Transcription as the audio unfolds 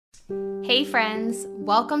Hey friends,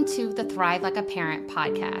 welcome to the Thrive Like a Parent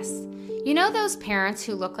podcast. You know those parents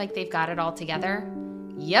who look like they've got it all together?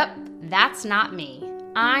 Yep, that's not me.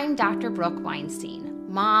 I'm Dr. Brooke Weinstein,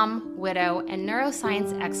 mom, widow, and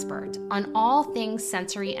neuroscience expert on all things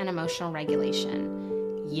sensory and emotional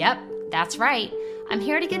regulation. Yep, that's right. I'm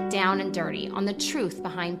here to get down and dirty on the truth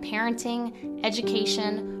behind parenting,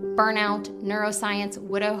 education, burnout, neuroscience,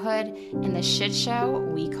 widowhood, and the shit show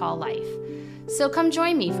we call life. So come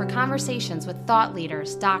join me for conversations with thought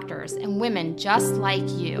leaders, doctors, and women just like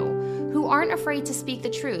you who aren't afraid to speak the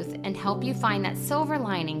truth and help you find that silver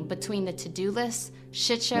lining between the to-do lists,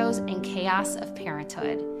 shit shows, and chaos of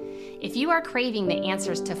parenthood. If you are craving the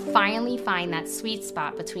answers to finally find that sweet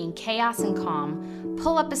spot between chaos and calm,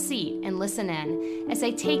 pull up a seat and listen in as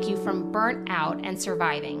I take you from burnt out and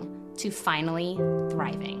surviving to finally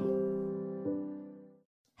thriving.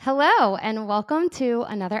 Hello, and welcome to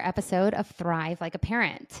another episode of Thrive Like a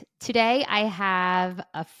Parent. Today, I have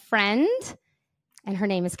a friend, and her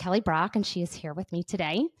name is Kelly Brock, and she is here with me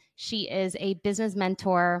today. She is a business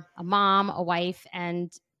mentor, a mom, a wife,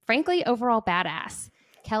 and frankly, overall badass.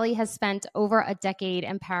 Kelly has spent over a decade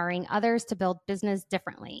empowering others to build business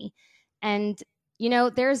differently. And, you know,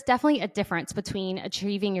 there's definitely a difference between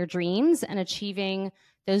achieving your dreams and achieving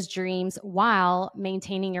those dreams while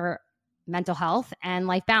maintaining your mental health and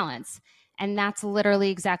life balance. And that's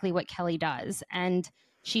literally exactly what Kelly does. And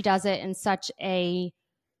she does it in such a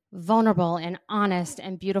vulnerable and honest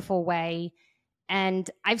and beautiful way. And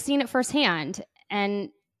I've seen it firsthand. And,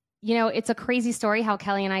 you know, it's a crazy story how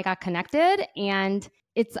Kelly and I got connected. And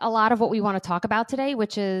it's a lot of what we want to talk about today,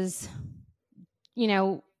 which is, you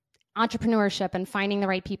know, entrepreneurship and finding the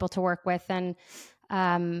right people to work with. And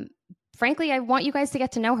frankly, I want you guys to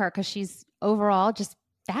get to know her because she's overall just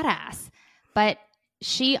badass. But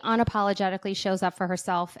she unapologetically shows up for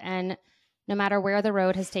herself. And no matter where the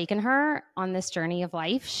road has taken her on this journey of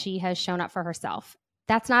life, she has shown up for herself.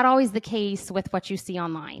 That's not always the case with what you see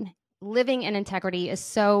online. Living in integrity is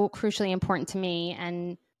so crucially important to me,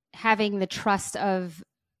 and having the trust of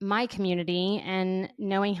my community and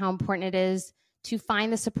knowing how important it is to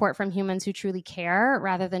find the support from humans who truly care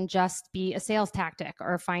rather than just be a sales tactic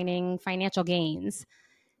or finding financial gains.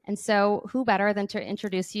 And so who better than to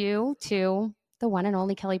introduce you to the one and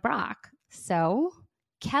only Kelly Brock. So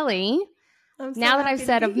Kelly, now that I've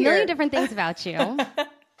said a million different things about you,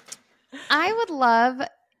 I would love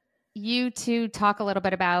you to talk a little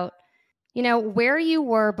bit about, you know, where you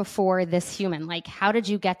were before this human. Like, how did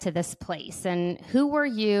you get to this place? And who were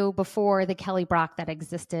you before the Kelly Brock that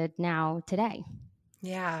existed now today?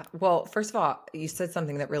 Yeah. Well, first of all, you said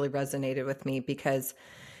something that really resonated with me because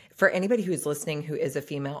for anybody who's listening who is a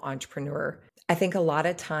female entrepreneur, I think a lot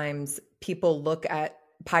of times people look at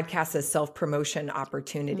podcasts as self-promotion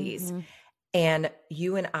opportunities. Mm-hmm. And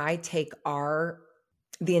you and I take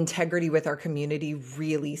the integrity with our community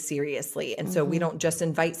really seriously. And so we don't just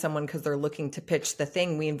invite someone because they're looking to pitch the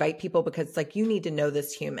thing. We invite people because it's like, you need to know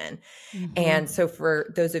this human. Mm-hmm. And so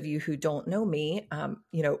for those of you who don't know me,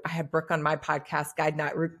 you know, I had Brooke on my podcast, Guide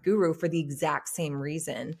Not Guru, for the exact same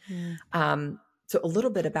reason. Mm. So a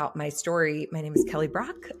little bit about my story. My name is Kelly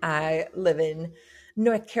Brock. I live in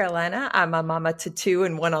North Carolina. I'm a mama to two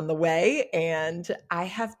and one on the way. And I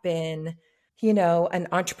have been, you know, an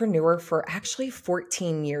entrepreneur for actually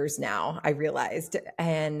 14 years now, I realized.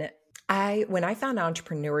 And when I found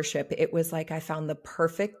entrepreneurship, it was like I found the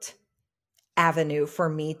perfect avenue for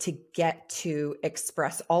me to get to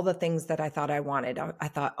express all the things that I thought I wanted. I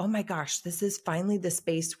thought, oh my gosh, this is finally the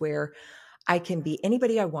space where I can be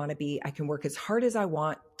anybody I want to be. I can work as hard as I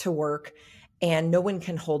want to work, and no one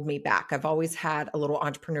can hold me back. I've always had a little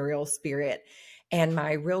entrepreneurial spirit. And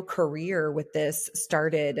my real career with this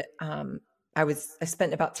started, I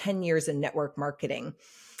spent about 10 years in network marketing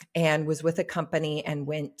and was with a company and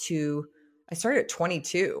I started at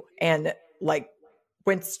 22 and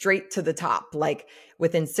went straight to the top. Like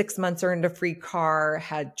within 6 months, earned a free car,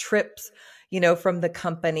 had trips, you know, from the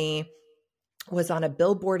company, was on a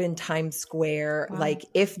billboard in Times Square. Wow. Like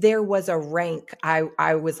if there was a rank,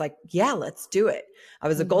 I was like, yeah, let's do it. I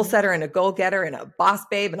was a goal setter and a goal getter and a boss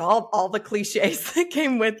babe and all the cliches that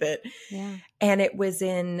came with it. Yeah. And it was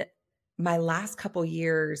in my last couple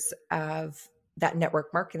years of that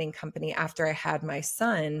network marketing company, after I had my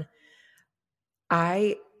son,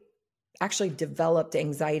 I actually developed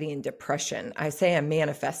anxiety and depression. I say I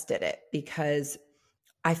manifested it because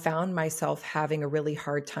I found myself having a really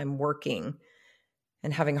hard time working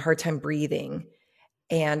and having a hard time breathing.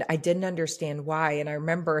 And I didn't understand why. And I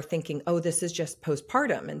remember thinking, oh, this is just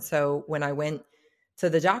postpartum. And so when I went to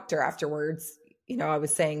the doctor afterwards, you know, I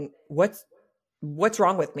was saying, what's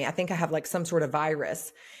wrong with me? I think I have like some sort of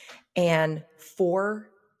virus. And 4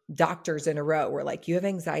 doctors in a row were like, you have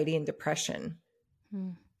anxiety and depression.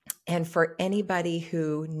 Mm. And for anybody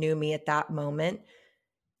who knew me at that moment,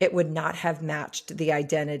 it would not have matched the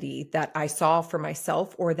identity that I saw for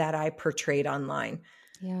myself or that I portrayed online.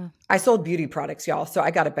 Yeah. I sold beauty products, y'all. So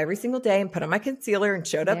I got up every single day and put on my concealer and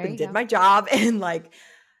showed up There and you did go. my job. And like,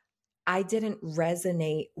 I didn't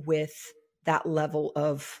resonate with that level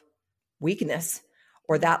of weakness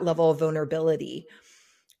or that level of vulnerability.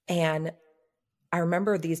 And I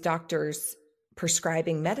remember these doctors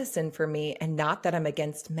prescribing medicine for me, and not that I'm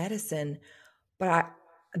against medicine, but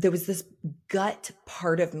there was this gut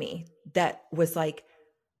part of me that was like,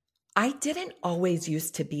 I didn't always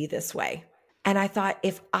used to be this way. And I thought,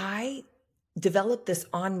 if I develop this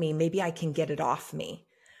on me, maybe I can get it off me,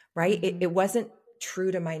 right? It wasn't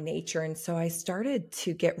true to my nature. And so I started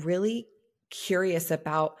to get really curious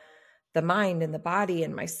about the mind and the body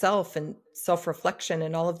and myself and self-reflection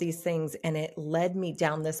and all of these things. And it led me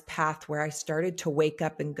down this path where I started to wake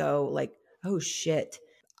up and go like, oh shit,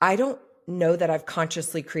 I don't know that I've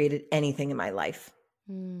consciously created anything in my life.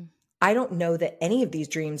 Mm. I don't know that any of these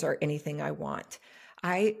dreams are anything I want.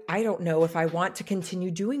 I don't know if I want to continue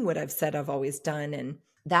doing what I've said I've always done. And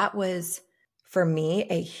that was, for me,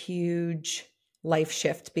 a huge life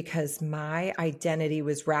shift because my identity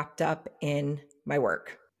was wrapped up in my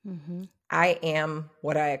work. Mm-hmm. I am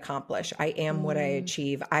what I accomplish. I am what I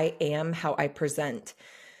achieve. I am how I present.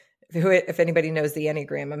 If anybody knows the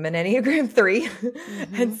Enneagram, I'm an Enneagram 3.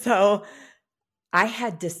 And so I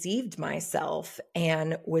had deceived myself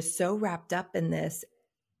and was so wrapped up in this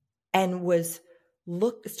and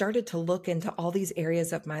started to look into all these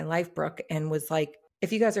areas of my life, Brooke, and was like,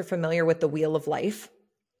 if you guys are familiar with the wheel of life,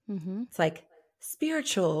 it's like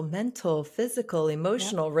spiritual, mental, physical,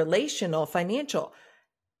 emotional, relational, financial.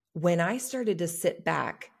 When I started to sit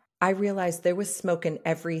back, I realized there was smoke in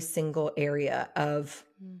every single area of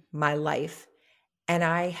my life. And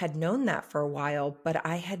I had known that for a while, but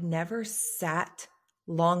I had never sat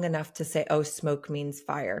long enough to say, oh, smoke means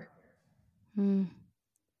fire.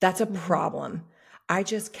 That's a problem. I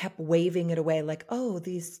just kept waving it away like, oh,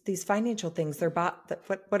 these financial things,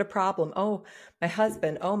 what a problem. Oh, my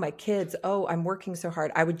husband. Oh, my kids. Oh, I'm working so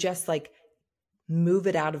hard. I would just like move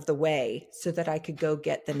it out of the way so that I could go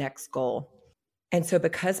get the next goal. And so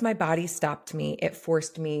because my body stopped me, it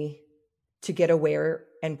forced me to get aware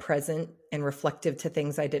and present and reflective to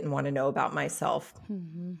things I didn't want to know about myself.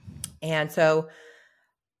 And so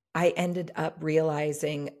I ended up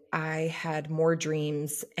realizing I had more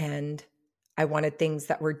dreams and I wanted things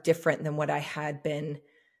that were different than what I had been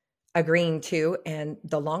agreeing to. And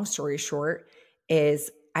the long story short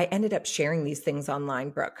is I ended up sharing these things online,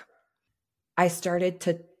 Brooke. I started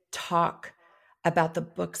to talk about the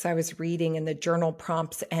books I was reading and the journal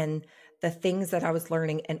prompts and the things that I was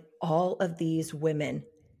learning. And all of these women,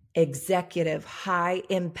 executive, high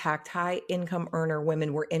impact, high income earner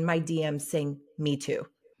women, were in my DMs saying, me too.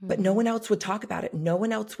 But no one else would talk about it. No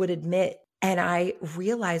one else would admit. And I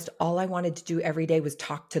realized all I wanted to do every day was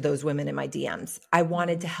talk to those women in my DMs. I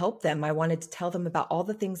wanted to help them. I wanted to tell them about all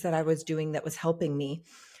the things that I was doing that was helping me.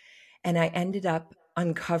 And I ended up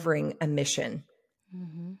uncovering a mission.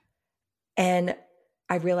 And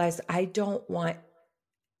I realized I don't want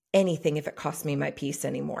anything if it costs me my peace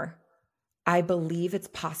anymore. I believe it's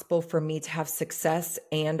possible for me to have success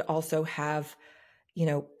and also have,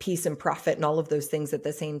 peace and profit and all of those things at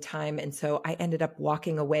the same time. And so I ended up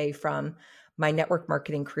walking away from my network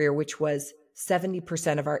marketing career, which was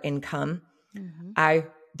 70% of our income.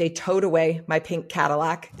 They towed away my pink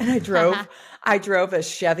Cadillac and I drove a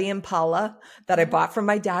Chevy Impala that I bought from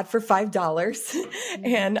my dad for $5.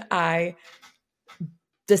 And I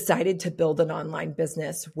decided to build an online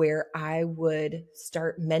business where I would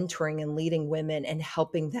start mentoring and leading women and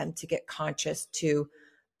helping them to get conscious to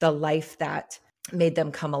the life that made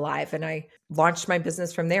them come alive. And I launched my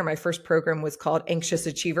business from there. My first program was called Anxious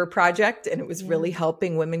Achiever Project. And it was really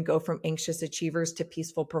helping women go from anxious achievers to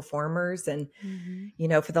peaceful performers. And,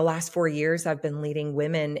 for the last 4 years, I've been leading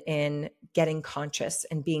women in getting conscious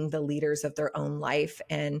and being the leaders of their own life.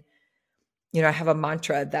 And, I have a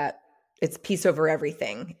mantra that it's peace over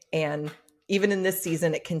everything. And even in this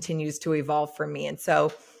season, it continues to evolve for me. And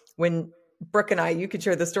so when Brooke and you could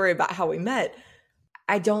share the story about how we met,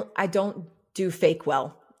 I don't do fake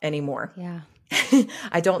well anymore. Yeah.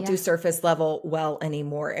 I don't do surface level well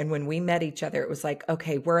anymore. And when we met each other, it was like,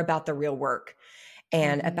 okay, we're about the real work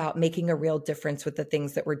and about making a real difference with the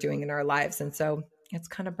things that we're doing in our lives. And so it's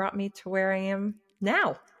kind of brought me to where I am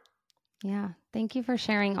now. Yeah. Thank you for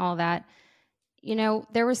sharing all that.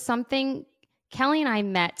 There was something, Kelly and I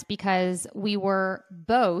met because we were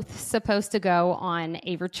both supposed to go on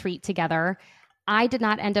a retreat together. I did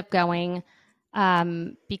not end up going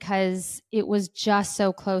because it was just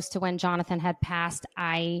so close to when Jonathan had passed.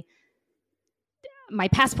 My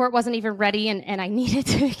passport wasn't even ready, and I needed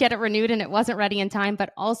to get it renewed, and it wasn't ready in time,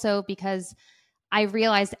 but also because I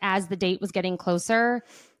realized as the date was getting closer,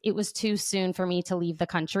 it was too soon for me to leave the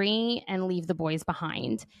country and leave the boys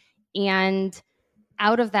behind. And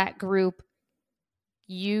out of that group,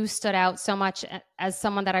 you stood out so much as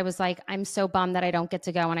someone that I was like, I'm so bummed that I don't get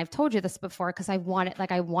to go. And I've told you this before because I wanted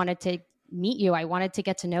to meet you. I wanted to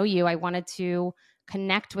get to know you. I wanted to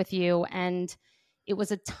connect with you. And it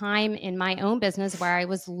was a time in my own business where I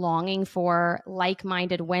was longing for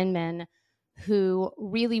like-minded women who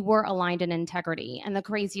really were aligned in integrity. And the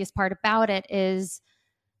craziest part about it is,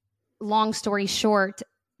 long story short,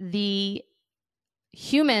 the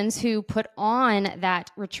humans who put on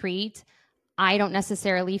that retreat, I don't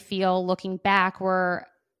necessarily feel, looking back, were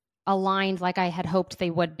aligned like I had hoped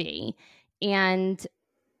they would be. And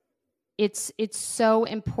it's so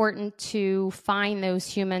important to find those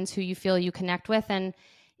humans who you feel you connect with. And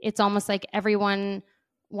it's almost like everyone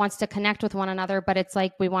wants to connect with one another, but it's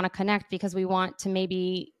like we want to connect because we want to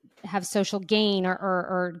maybe have social gain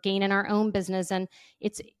or gain in our own business. And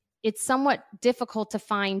it's somewhat difficult to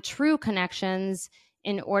find true connections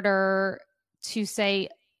in order to say,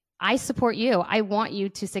 I support you. I want you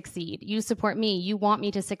to succeed. You support me. You want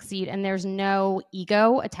me to succeed. And there's no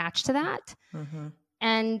ego attached to that. Mm-hmm.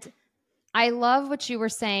 And I love what you were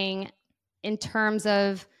saying in terms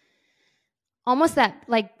of almost that,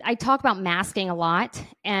 like, I talk about masking a lot,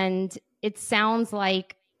 and it sounds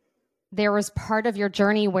like there was part of your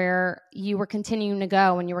journey where you were continuing to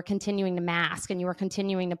go and you were continuing to mask and you were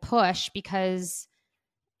continuing to push because,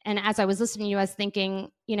 and as I was listening to you, I was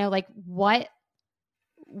thinking, like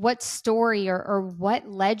what story or what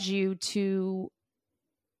led you to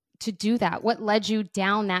do that? What led you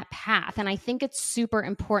down that path? And I think it's super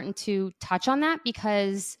important to touch on that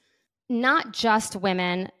because not just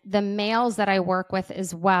women, the males that I work with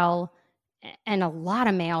as well, and a lot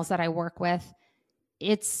of males that I work with,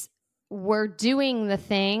 we're doing the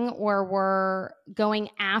thing or we're going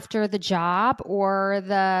after the job or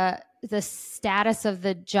the status of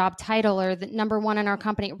the job title or the number one in our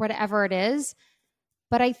company, whatever it is.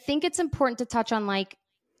 But I think it's important to touch on, like,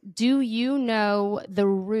 do you know the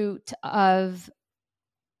root of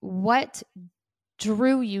what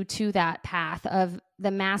drew you to that path of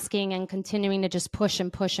the masking and continuing to just push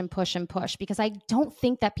and push and push and push? Because I don't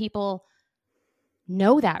think that people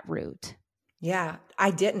know that root. Yeah,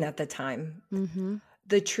 I didn't at the time. Mm-hmm.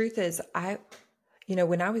 The truth is,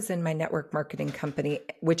 when I was in my network marketing company,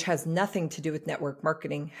 which has nothing to do with network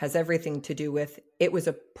marketing, has everything to do with, it was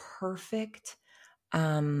a perfect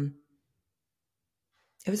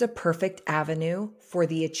avenue for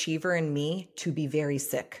the achiever in me to be very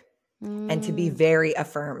sick and to be very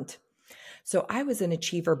affirmed. So I was an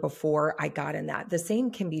achiever before I got in that. The same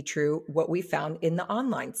can be true what we found in the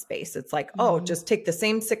online space. It's like, just take the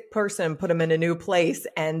same sick person and put them in a new place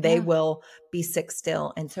and they will be sick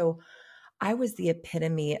still. And so I was the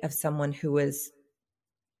epitome of someone who was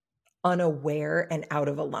unaware and out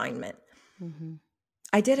of alignment. Mm-hmm.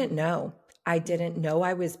 I didn't know. I didn't know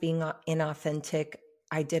I was being inauthentic.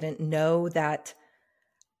 I didn't know that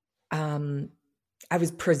I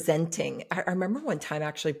was presenting. I remember one time,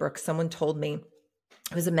 actually, Brooke, someone told me,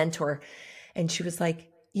 it was a mentor, and she was like,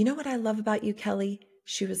 you know what I love about you, Kelly?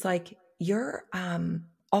 She was like, you're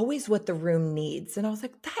always what the room needs. And I was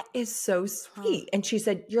like, that is so sweet. And she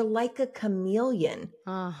said, you're like a chameleon.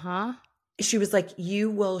 Uh-huh. She was like, you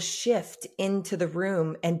will shift into the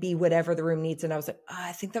room and be whatever the room needs. And I was like,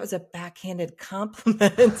 I think that was a backhanded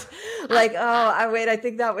compliment. I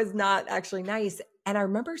think that was not actually nice. And I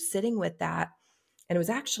remember sitting with that. And it was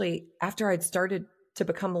actually after I'd started to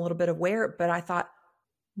become a little bit aware, but I thought,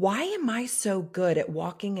 why am I so good at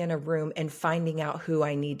walking in a room and finding out who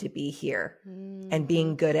I need to be here and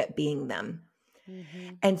being good at being them?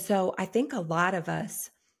 Mm-hmm. And so I think a lot of us,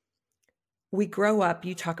 we grow up,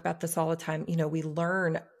 you talk about this all the time, we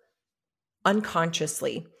learn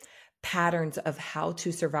unconsciously patterns of how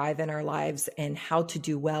to survive in our lives and how to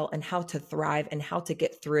do well and how to thrive and how to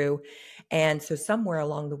get through. And so somewhere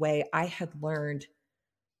along the way, I had learned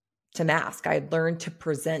to mask. I had learned to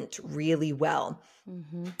present really well.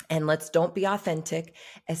 Mm-hmm. And don't be authentic,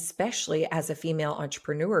 especially as a female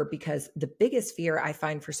entrepreneur, because the biggest fear I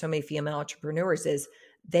find for so many female entrepreneurs is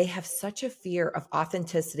they have such a fear of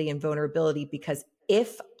authenticity and vulnerability, because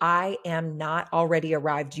if I am not already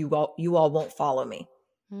arrived, you all won't follow me.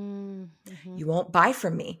 Mm-hmm. You won't buy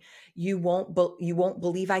from me. You won't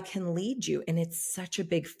believe I can lead you. And it's such a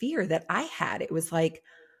big fear that I had. It was like,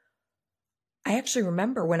 I actually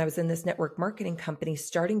remember when I was in this network marketing company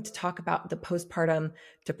starting to talk about the postpartum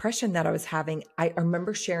depression that I was having. I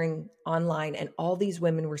remember sharing online, and all these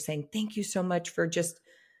women were saying, "Thank you so much for just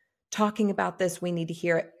talking about this. We need to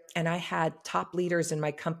hear it." And I had top leaders in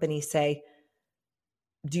my company say,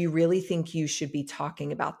 "Do you really think you should be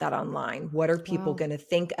talking about that online? What are people Wow. going to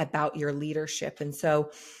think about your leadership?" And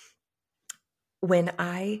so when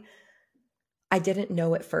I didn't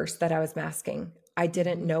know at first that I was masking. I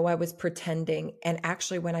didn't know I was pretending. And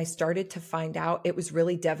actually, when I started to find out, it was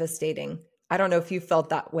really devastating. I don't know if you felt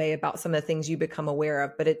that way about some of the things you become aware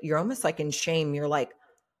of, but you're almost like in shame. You're like,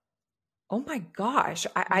 oh my gosh,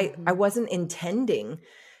 I wasn't intending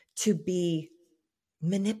to be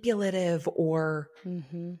manipulative or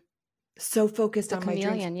so focused on my dreams.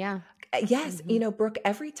 Chameleon, yeah. Yes. You know, Brooke,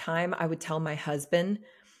 every time I would tell my husband,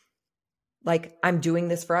 like, I'm doing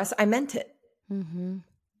this for us, I meant it.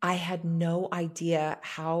 I had no idea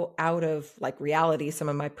how out of like reality some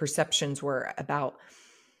of my perceptions were about,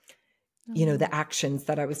 you know, the actions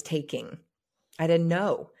that I was taking. I didn't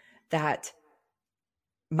know that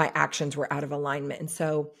my actions were out of alignment. And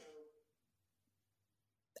so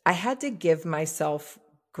I had to give myself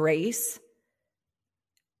grace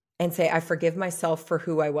and say, I forgive myself for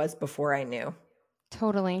who I was before I knew.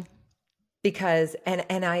 Totally. Because,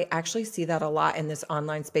 and I actually see that a lot in this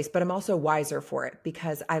online space, but I'm also wiser for it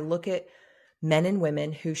because I look at men and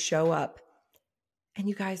women who show up, and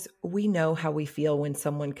you guys, we know how we feel when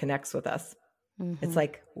someone connects with us. It's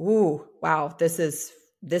like, ooh, wow, this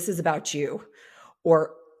is about you,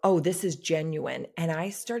 or, oh, this is genuine. And I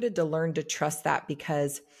started to learn to trust that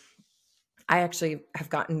because I actually have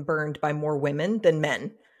gotten burned by more women than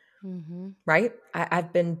men, right?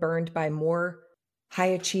 I've been burned by more high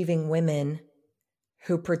achieving women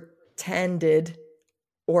who pretended,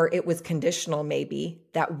 or it was conditional maybe,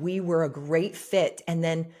 that we were a great fit. And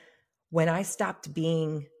then when I stopped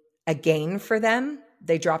being a gain for them,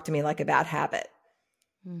 they dropped me like a bad habit.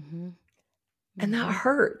 And that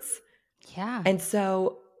hurts. Yeah. And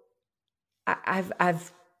so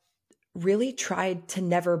I've really tried to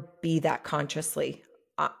never be that consciously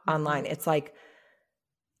online. It's like,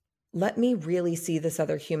 let me really see this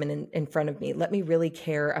other human in front of me. Let me really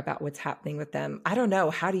care about what's happening with them. I don't know.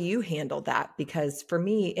 How do you handle that? Because for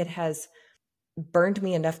me, it has burned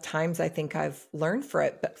me enough times. I think I've learned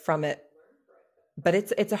from it. But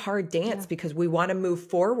it's a hard dance because we want to move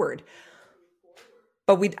forward.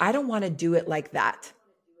 But I don't want to do it like that.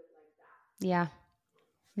 Yeah.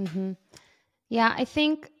 Yeah, I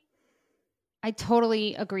think I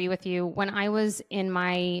totally agree with you. When I was in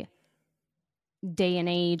my day and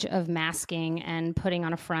age of masking and putting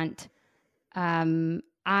on a front,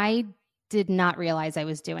 I did not realize I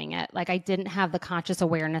was doing it. Like, I didn't have the conscious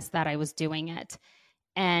awareness that I was doing it.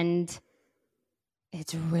 And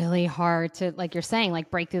it's really hard to, like you're saying, like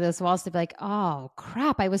break through those walls to be like, oh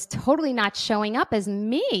crap, I was totally not showing up as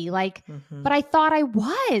me. Like, but I thought I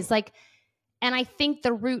was like, and I think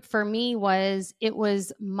the root for me was it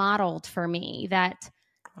was modeled for me that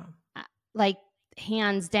like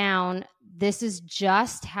hands down, this is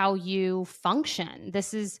just how you function.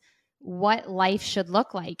 This is what life should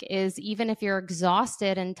look like, is even if you're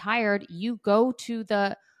exhausted and tired, you go to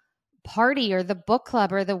the party or the book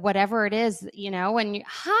club or the whatever it is, you know, and you,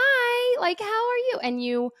 hi, like, how are you? And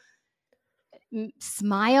you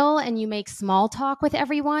smile and you make small talk with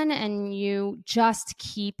everyone and you just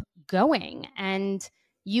keep going and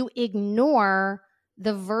you ignore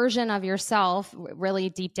the version of yourself really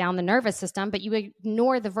deep down the nervous system, but you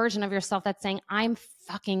ignore the version of yourself that's saying, I'm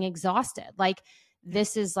fucking exhausted. Like,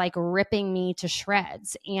 this is like ripping me to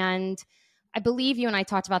shreds. And I believe you and I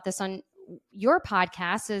talked about this on your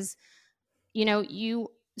podcast is, you know, you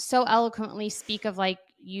so eloquently speak of like,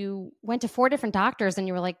 you went to 4 different doctors and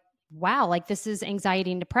you were like, wow, like this is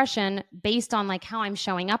anxiety and depression based on like how I'm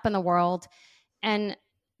showing up in the world. And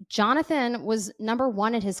Jonathan was number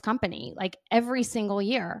 1 at his company, like every single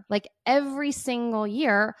year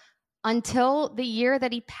until the year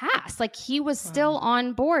that he passed. Like he was still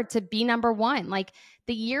on board to be number 1. Like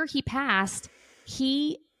the year he passed,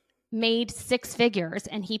 he made 6 figures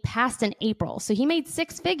and he passed in April. So he made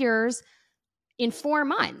 6 figures in 4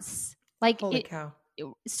 months. Like, holy cow.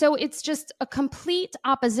 So it's just a complete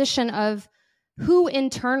opposition of who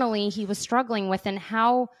internally he was struggling with and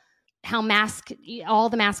how all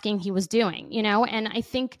the masking he was doing, you know? And I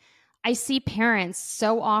think I see parents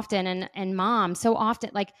so often and moms so often,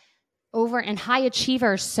 like over, and high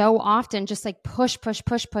achievers so often just like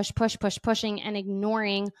pushing and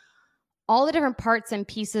ignoring all the different parts and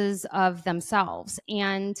pieces of themselves.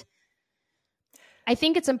 And I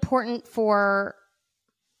think it's important for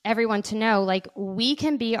everyone to know, like, we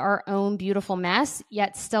can be our own beautiful mess,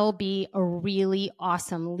 yet still be a really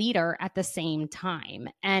awesome leader at the same time.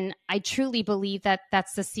 And I truly believe that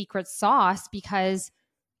that's the secret sauce, because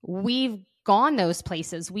we've gone those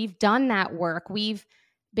places. We've done that work. We've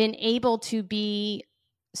been able to be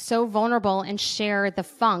so vulnerable and share the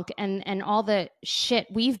funk and all the shit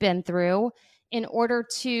we've been through in order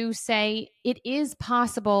to say it is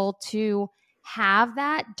possible to have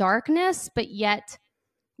that darkness, but yet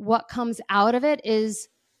what comes out of it is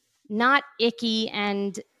not icky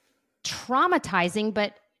and traumatizing,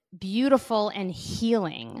 but beautiful and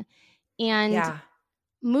healing. And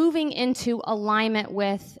moving into alignment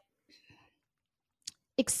with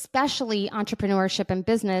especially entrepreneurship and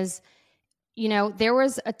business, you know, there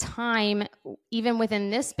was a time even within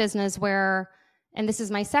this business where, and this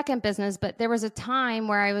is my second business, but there was a time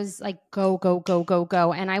where I was like, go, go, go, go,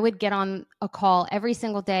 go. And I would get on a call every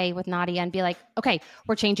single day with Nadia and be like, okay,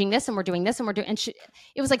 we're changing this and we're doing this and we're doing, and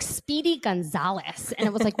it was like Speedy Gonzalez. And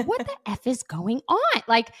it was like, what the F is going on?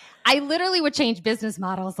 Like, I literally would change business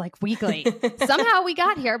models like weekly. Somehow we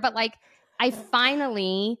got here, but like, I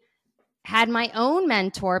finally had my own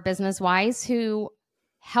mentor business wise who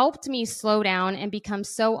helped me slow down and become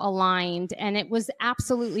so aligned. And it was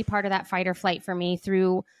absolutely part of that fight or flight for me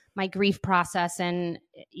through my grief process. And,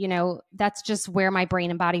 you know, that's just where my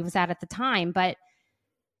brain and body was at the time. But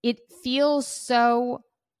it feels so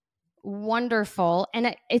wonderful.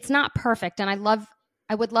 And it's not perfect. And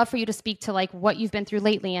I would love for you to speak to like what you've been through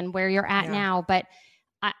lately and where you're at now. But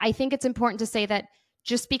I think it's important to say that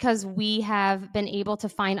just because we have been able to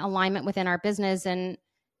find alignment within our business, and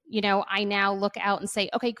you know, I now look out and say,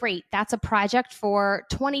 okay, great. That's a project for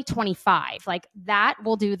 2025. Like that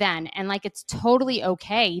will do then. And like, it's totally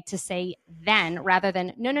okay to say then rather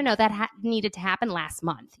than, no, that needed to happen last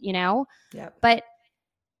month, you know? Yep. But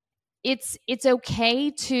it's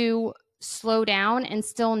okay to slow down and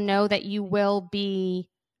still know that you will be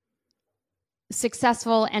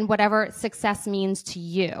successful and whatever success means to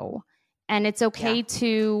you. And it's okay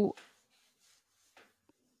to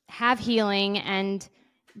have healing and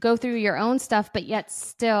go through your own stuff, but yet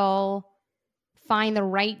still find the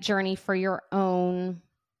right journey for your own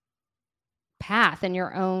path and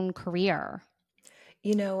your own career.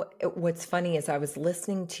 You know, what's funny is I was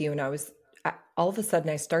listening to you and all of a sudden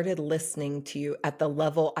I started listening to you at the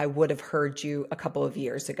level I would have heard you a couple of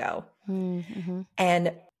years ago. Mm-hmm.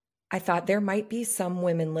 And I thought there might be some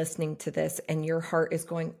women listening to this and your heart is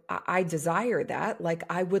going, I desire that. Like,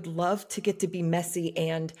 I would love to get to be messy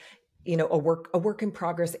and, you know, a work in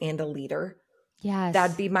progress and a leader. Yes.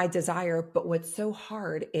 That'd be my desire. But what's so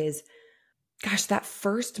hard is, gosh, that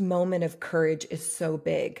first moment of courage is so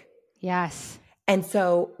big. Yes. And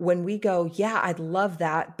so when we go, yeah, I'd love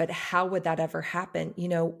that, but how would that ever happen? You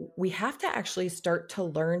know, we have to actually start to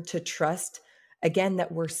learn to trust again,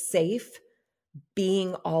 that we're safe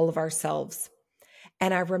being all of ourselves.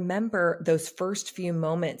 And I remember those first few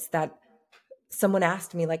moments that someone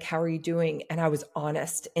asked me, like, how are you doing? And I was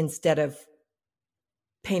honest instead of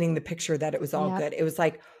painting the picture that it was all good. It was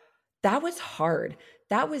like, that was hard.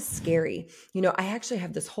 That was scary. You know, I actually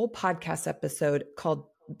have this whole podcast episode called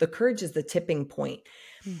The Courage is the Tipping Point.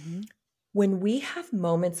 Mm-hmm. When we have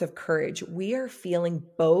moments of courage, we are feeling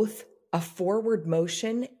both a forward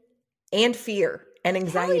motion and fear and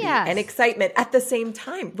anxiety and excitement at the same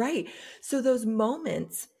time. Right. So those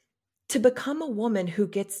moments to become a woman who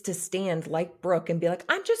gets to stand like Brooke and be like,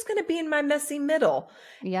 I'm just going to be in my messy middle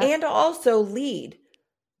and also lead.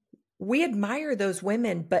 We admire those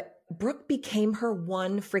women, but Brooke became her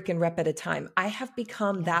one freaking rep at a time. I have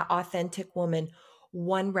become that authentic woman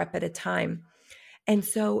one rep at a time. And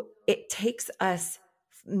so it takes us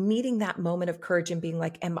meeting that moment of courage and being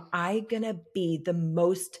like, am I going to be the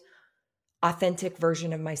most authentic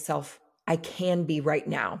version of myself I can be right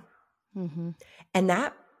now? Mm-hmm. And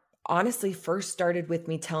that honestly first started with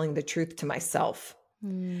me telling the truth to myself,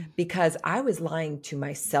 because I was lying to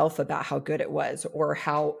myself about how good it was or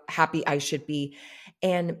how happy I should be.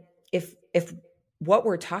 And if what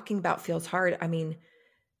we're talking about feels hard, I mean,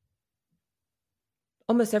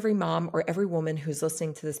 almost every mom or every woman who's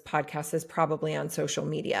listening to this podcast is probably on social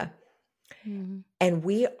media. Mm-hmm. And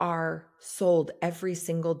we are sold every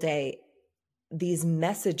single day these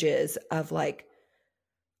messages of like,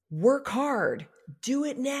 work hard, do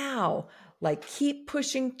it now, like keep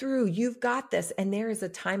pushing through, you've got this. And there is a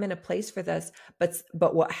time and a place for this.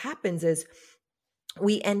 But what happens is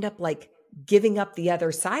we end up like giving up the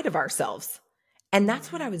other side of ourselves. And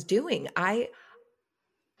that's what I was doing. I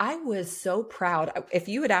I was so proud. If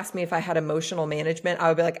you had asked me if I had emotional management, I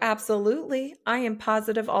would be like, absolutely. I am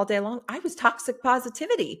positive all day long. I was toxic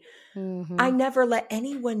positivity. I Mm-hmm. never let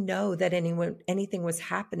anyone know that anything was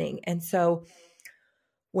happening. And so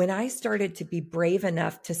when I started to be brave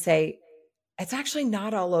enough to say, it's actually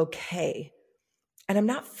not all okay, and I'm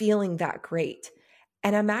not feeling that great,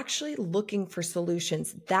 and I'm actually looking for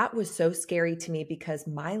solutions, that was so scary to me because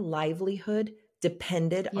my livelihood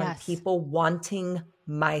depended on Yes. people wanting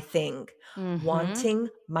my thing, Mm-hmm. wanting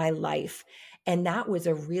my life. And that was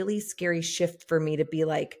a really scary shift for me to be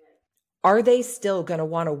like, are they still going to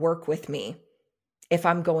want to work with me if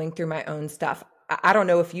I'm going through my own stuff? I don't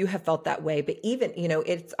know if you have felt that way, but even,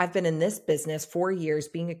 I've been in this business 4 years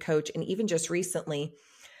being a coach. And even just recently,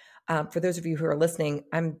 for those of you who are listening,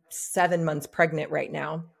 I'm 7 months pregnant right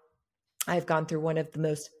now. I've gone through one of the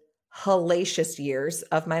most hellacious years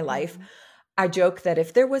of my life. Mm-hmm. I joke that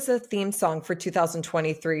if there was a theme song for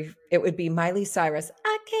 2023, it would be Miley Cyrus.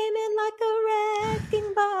 I came in like a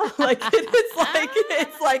wrecking ball.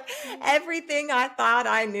 It's like everything I thought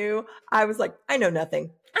I knew. I was like, I know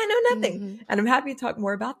nothing. I know nothing. Mm-hmm. And I'm happy to talk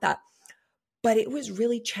more about that. But it was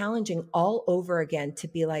really challenging all over again to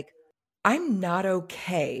be like, I'm not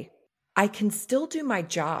okay. I can still do my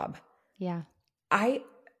job. Yeah. I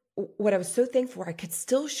what I was so thankful for, I could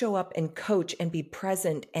still show up and coach and be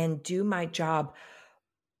present and do my job.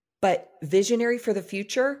 But visionary for the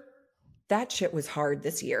future, that shit was hard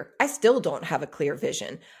this year. I still don't have a clear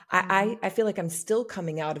vision. Mm-hmm. I feel like I'm still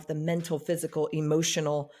coming out of the mental, physical,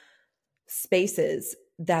 emotional spaces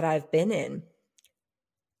that I've been in.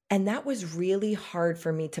 And that was really hard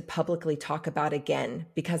for me to publicly talk about again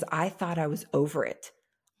because I thought I was over it.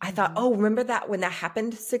 I thought, Mm-hmm. oh, remember that when that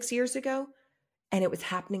happened 6 years ago? And it was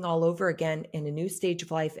happening all over again in a new stage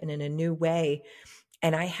of life and in a new way.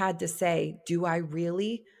 And I had to say, do I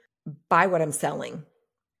really buy what I'm selling?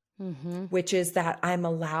 Mm-hmm. Which is that I'm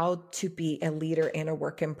allowed to be a leader and a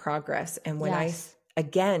work in progress. And when I, Yes.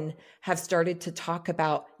 again, have started to talk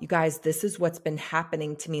about, you guys, this is what's been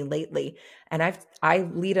happening to me lately. And I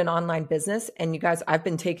lead an online business, and you guys, I've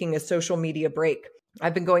been taking a social media break.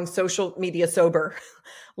 I've been going social media sober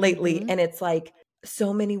lately. Mm-hmm. And it's like,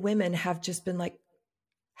 so many women have just been like,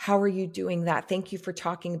 how are you doing that? Thank you for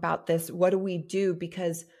talking about this. What do we do?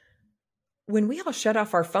 Because when we all shut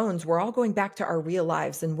off our phones, we're all going back to our real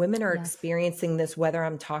lives, and women are Yes. experiencing this whether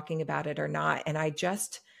I'm talking about it or not. And I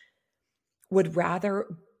just would rather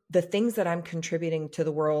the things that I'm contributing to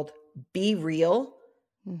the world be real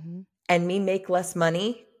Mm-hmm. and me make less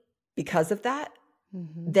money because of that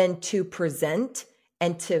Mm-hmm. than to present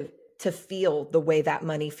and to feel the way that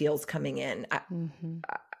money feels coming in. Mm-hmm.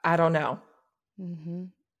 I don't know. Mm-hmm.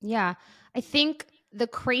 Yeah. I think the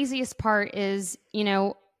craziest part is,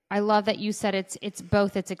 I love that you said it's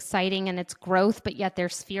both, it's exciting and it's growth, but yet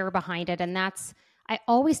there's fear behind it. And I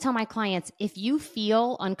always tell my clients, if you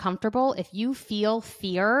feel uncomfortable, if you feel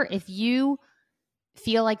fear, if you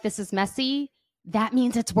feel like this is messy, that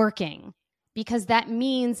means it's working, because that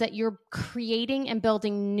means that you're creating and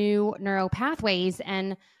building new neural pathways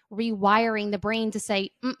and rewiring the brain to say,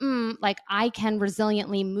 like, I can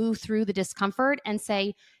resiliently move through the discomfort and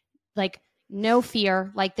say, like, no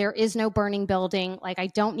fear, like there is no burning building, like I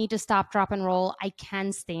don't need to stop, drop, and roll. I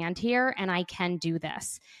can stand here and I can do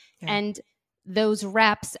this. Yeah. And those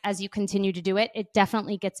reps, as you continue to do it, it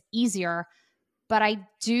definitely gets easier. But I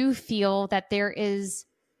do feel that there is,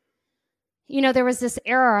 there was this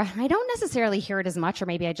era, I don't necessarily hear it as much, or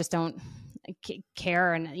maybe I just don't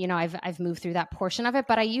care. And, I've moved through that portion of it,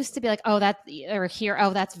 but I used to be like, oh,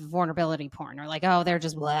 that's vulnerability porn, or like, oh, they're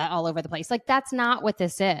just blah, all over the place. Like, that's not what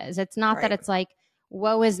this is. It's not Right. that it's like,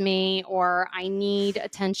 woe is me, or I need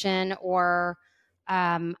attention, or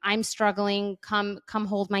I'm struggling. Come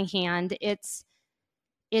hold my hand. It's,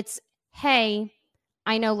 hey,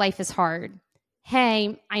 I know life is hard.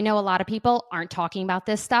 Hey, I know a lot of people aren't talking about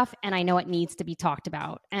this stuff, and I know it needs to be talked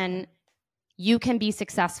about. And you can be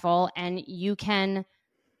successful, and you can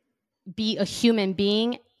be a human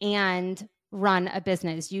being and run a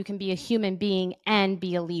business. You can be a human being and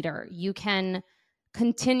be a leader. You can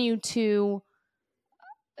continue to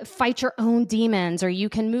fight your own demons, or you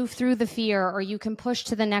can move through the fear, or you can push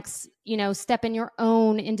to the next, step in your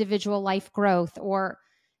own individual life growth, or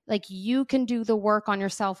like, you can do the work on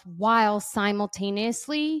yourself while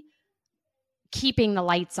simultaneously keeping the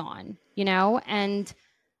lights on, and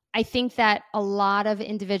I think that a lot of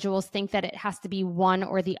individuals think that it has to be one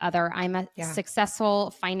or the other. I'm a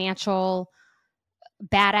successful financial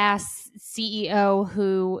badass CEO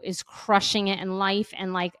who is crushing it in life,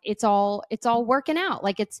 and like it's all working out.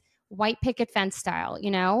 Like, it's white picket fence style,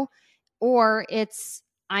 or it's,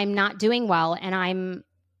 I'm not doing well and I'm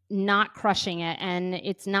not crushing it and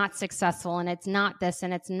it's not successful and it's not this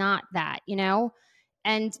and it's not that, you know?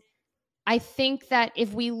 And I think that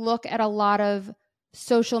if we look at a lot of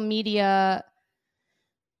social media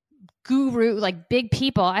guru, like big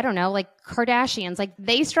people, I don't know, like Kardashians, like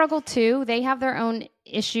they struggle too. They have their own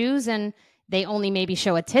issues and they only maybe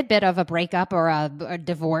show a tidbit of a breakup or a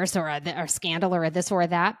divorce or a scandal or a this or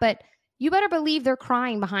that. But you better believe they're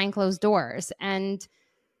crying behind closed doors. And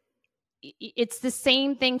it's the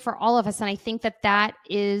same thing for all of us. And I think that that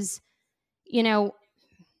is, you know,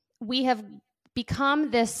 we have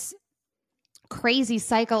become this crazy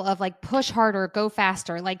cycle of like push harder, go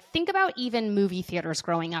faster. Like think about even movie theaters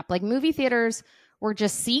growing up. Like movie theaters were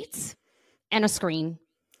just seats and a screen.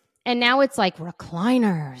 And now it's like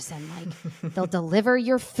recliners and like they'll deliver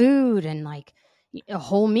your food and like a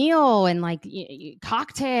whole meal and like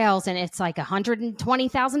cocktails. And it's like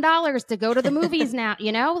 $120,000 to go to the movies now,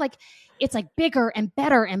 you know, like it's like bigger and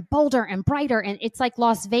better and bolder and brighter. And it's like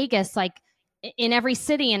Las Vegas, like in every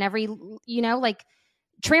city and every, you know, like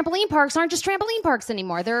trampoline parks aren't just trampoline parks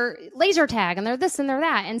anymore. They're laser tag and they're this and they're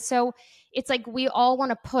that. And so it's like we all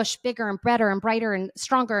want to push bigger and better and brighter and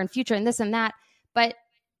stronger and future and this and that. But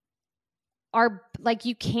like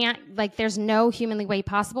you can't, like there's no humanly way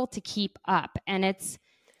possible to keep up. And it's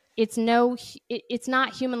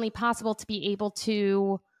not humanly possible to be able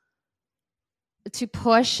to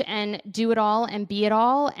push and do it all and be it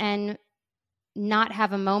all and not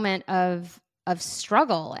have a moment of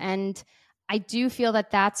struggle. And I do feel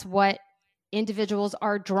that that's what individuals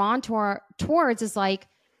are drawn towards is like,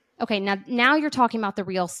 okay, now you're talking about the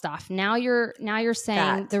real stuff. Now you're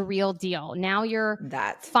saying the real deal. Now you're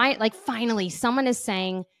finally someone is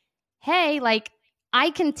saying, hey, like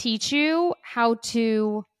I can teach you how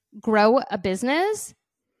to grow a business,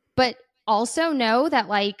 but also know that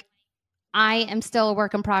like I am still a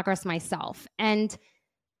work in progress myself. And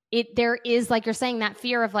there is, like you're saying, that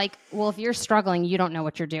fear of like, well, if you're struggling, you don't know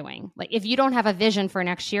what you're doing. Like if you don't have a vision for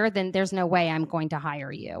next year, then there's no way I'm going to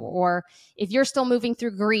hire you. Or if you're still moving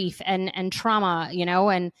through grief and trauma, you know,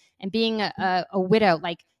 and being a widow,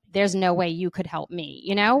 like there's no way you could help me,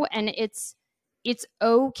 you know? And it's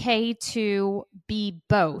okay to be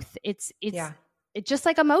both. It's just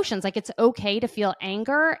like emotions. Like it's okay to feel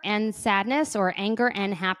anger and sadness or anger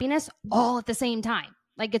and happiness all at the same time.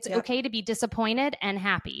 Like it's okay to be disappointed and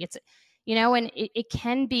happy. It's, you know, and it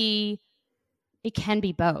can be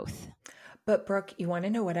both. But Brooke, you want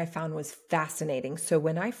to know what I found was fascinating? So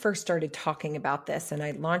when I first started talking about this and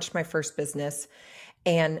I launched my first business,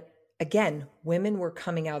 and again, women were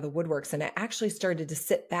coming out of the woodworks, and I actually started to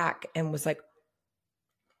sit back and was like,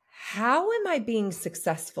 how am I being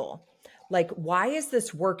successful? Like, why is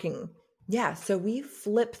this working? Yeah. So we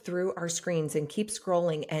flip through our screens and keep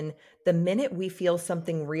scrolling. And the minute we feel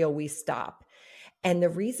something real, we stop. And the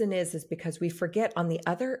reason is because we forget on the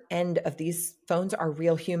other end of these phones are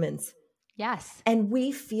real humans. Yes. And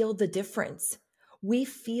we feel the difference. We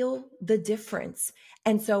feel the difference.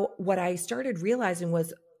 And so what I started realizing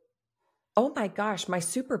was, oh my gosh, my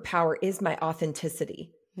superpower is my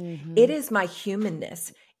authenticity. Mm-hmm. It is my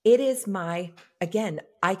humanness. It is again,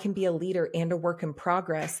 I can be a leader and a work in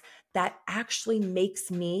progress. That actually makes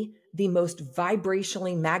me the most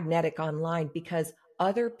vibrationally magnetic online because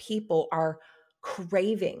other people are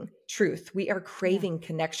craving truth. We are craving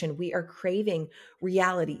connection. We are craving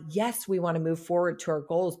reality. Yes, we want to move forward to our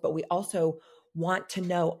goals, but we also want to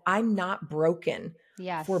know I'm not broken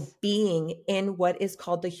for being in what is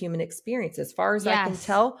called the human experience. As far as I can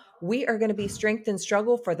tell, we are going to be strength and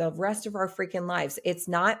struggle for the rest of our freaking lives. It's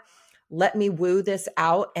not let me woo this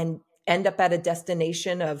out and end up at a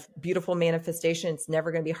destination of beautiful manifestation. It's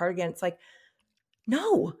never going to be hard again. It's like,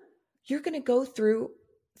 no, you're going to go through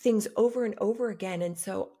things over and over again. And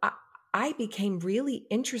so I became really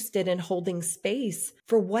interested in holding space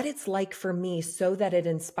for what it's like for me so that it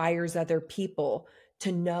inspires other people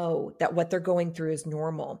to know that what they're going through is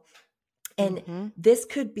normal. And this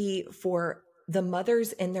could be for the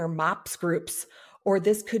mothers in their MOPS groups, or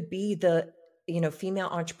this could be the, female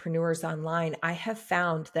entrepreneurs online. I have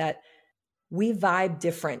found that we vibe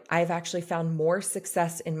different. I've actually found more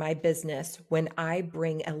success in my business when I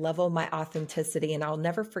bring a level of my authenticity. And I'll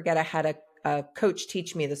never forget, I had a coach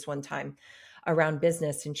teach me this one time around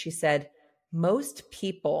business. And she said, most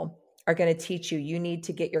people are going to teach you need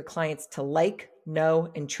to get your clients to like, know,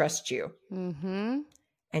 and trust you. Mm-hmm.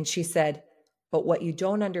 And she said, but what you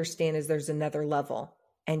don't understand is there's another level.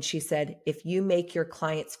 And she said, if you make your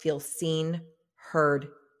clients feel seen, heard,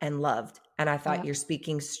 and loved. And I thought, you're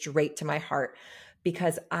speaking straight to my heart,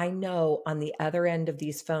 because I know on the other end of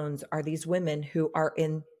these phones are these women who are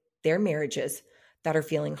in their marriages that are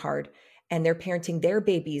feeling hard. and they're parenting their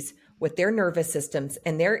babies with their nervous systems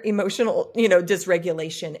and their emotional,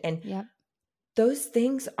 dysregulation. And Yep. those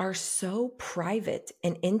things are so private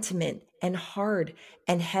and intimate and hard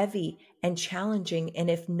and heavy and challenging. And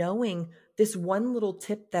if knowing this one little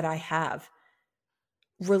tip that I have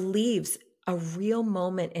relieves a real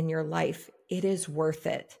moment in your life, it is worth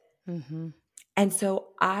it. Mm-hmm. And so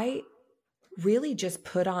I really just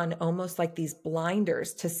put on almost like these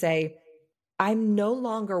blinders to say, I'm no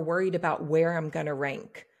longer worried about where I'm going to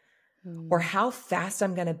rank or how fast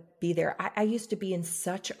I'm going to be there. I used to be in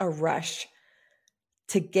such a rush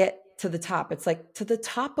to get to the top. It's like, to the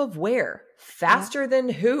top of where? Faster than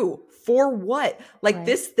who? For what? Like Right.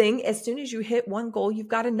 this thing, as soon as you hit one goal, you've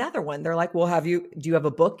got another one. They're like, well, do you have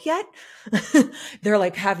a book yet? They're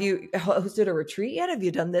like, have you hosted a retreat yet? Have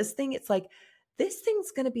you done this thing? It's like, this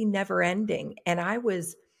thing's going to be never ending. And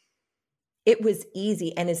it was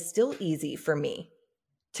easy and is still easy for me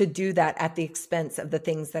to do that at the expense of the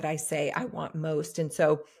things that I say I want most. And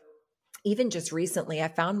so even just recently, I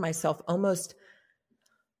found myself almost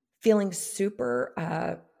feeling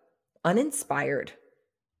super uninspired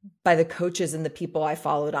by the coaches and the people I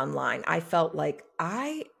followed online. I felt like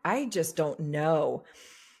I just don't know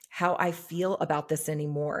how I feel about this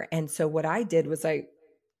anymore. And so what I did was I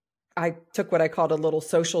took what I called a little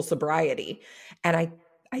social sobriety, and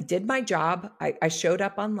I did my job. I showed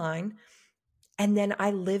up online, and then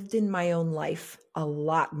I lived in my own life a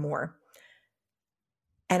lot more.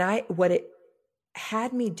 And what it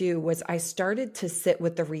had me do was I started to sit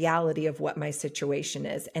with the reality of what my situation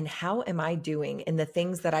is and how am I doing in the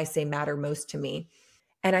things that I say matter most to me.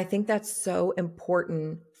 And I think that's so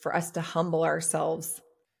important for us to humble ourselves.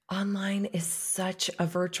 Online is such a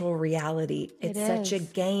virtual reality. It's such a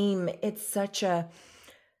game. It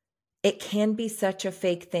can be such a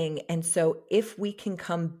fake thing. And so if we can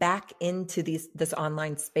come back into this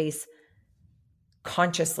online space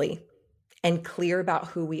consciously and clear about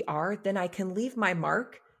who we are, then I can leave my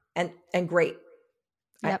mark and great.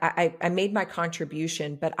 Yep. I made my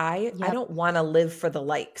contribution, but I don't want to live for the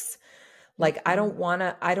likes. Like I don't want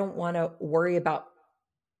to worry about,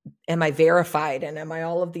 am I verified? And am I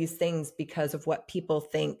all of these things because of what people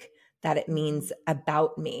think that it means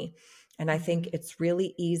about me? And I think it's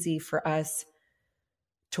really easy for us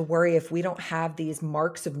to worry if we don't have these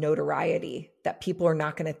marks of notoriety that people are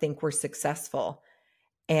not going to think we're successful.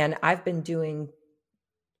 And I've been doing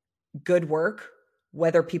good work,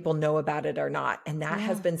 whether people know about it or not. And that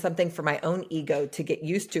has been something for my own ego to get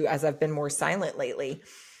used to as I've been more silent lately.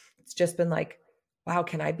 It's just been like, wow,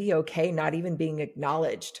 can I be okay not even being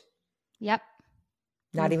acknowledged? Yep.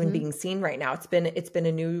 Not even being seen right now. It's been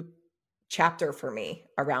a new chapter for me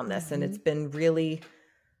around this, and it's been really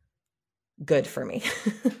good for me.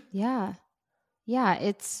 Yeah.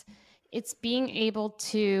 It's being able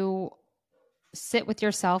to sit with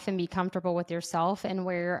yourself and be comfortable with yourself and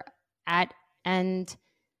where you're at, and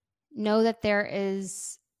know that there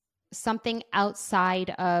is something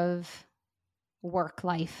outside of work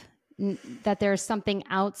life, that there's something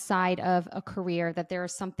outside of a career, that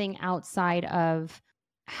there's something outside of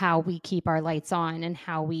how we keep our lights on and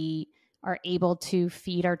how we are able to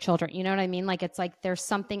feed our children. You know what I mean? Like, it's like there's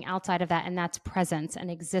something outside of that, and that's presence and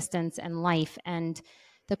existence and life. And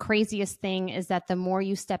the craziest thing is that the more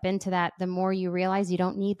you step into that, the more you realize you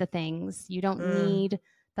don't need the things. You don't need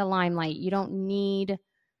the limelight. You don't need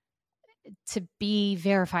to be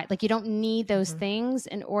verified. Like, you don't need those things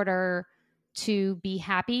in order to be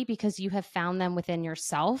happy, because you have found them within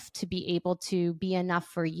yourself to be able to be enough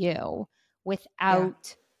for you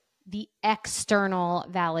without the external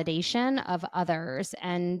validation of others.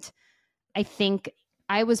 And I think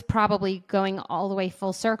I was probably going all the way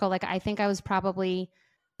full circle. Like, I think I was probably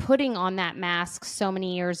putting on that mask so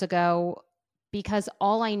many years ago because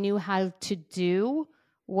all I knew how to do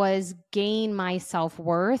was gain my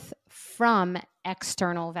self-worth from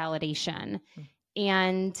external validation.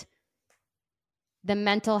 And the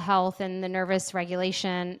mental health and the nervous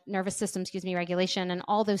system, regulation, and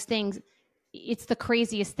all those things, it's the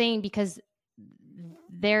craziest thing, because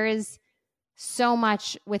there is so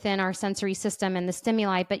much within our sensory system and the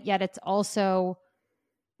stimuli, but yet it's also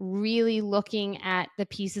really looking at the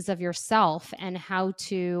pieces of yourself and how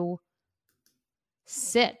to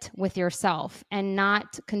sit with yourself and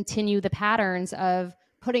not continue the patterns of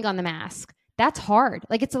putting on the mask. That's hard.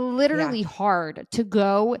 Like, it's literally hard to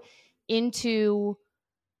go into,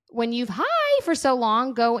 when you've for so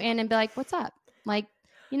long, go in and be like, what's up? Like,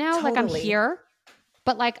 like, I'm here,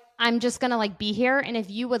 but like, I'm just going to like be here. And if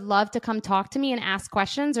you would love to come talk to me and ask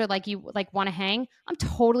questions, or like you like want to hang, I'm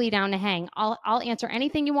totally down to hang. I'll answer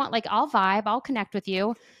anything you want. Like, I'll vibe, I'll connect with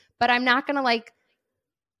you, but I'm not going to like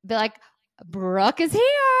be like, Brooke is here.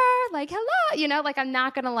 Like, hello, like I'm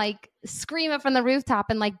not going to like scream it from the rooftop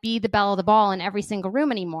and like be the belle of the ball in every single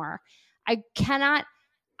room anymore.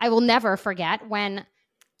 I will never forget when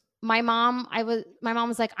my mom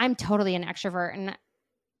was like, I'm totally an extrovert. And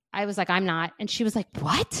I was like, I'm not. And she was like,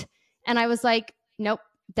 what? And I was like, nope,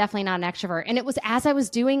 definitely not an extrovert. And it was as I was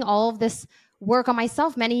doing all of this work on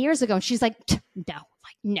myself many years ago. And she's like,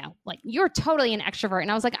 no, like you're totally an extrovert.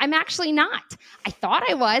 And I was like, I'm actually not. I thought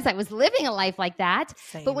I was living a life like that.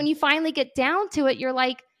 Same. But when you finally get down to it, you're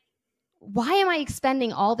like, why am I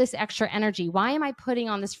expending all this extra energy? Why am I putting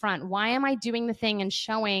on this front? Why am I doing the thing and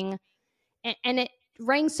showing? And it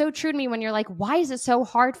rang so true to me when you're like, why is it so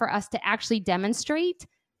hard for us to actually demonstrate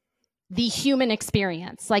the human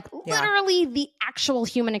experience? Like literally the actual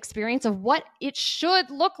human experience of what it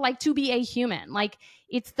should look like to be a human. Like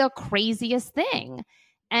it's the craziest thing.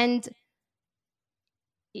 And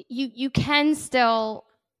you can still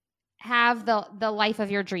have the life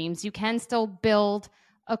of your dreams. You can still build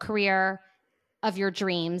a career of your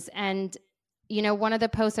dreams. And, one of the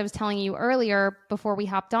posts I was telling you earlier before we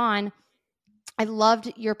hopped on, I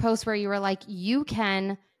loved your post where you were like, you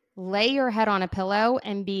can lay your head on a pillow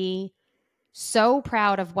and be so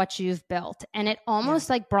proud of what you've built. And it almost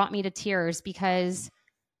like brought me to tears because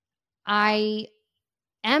I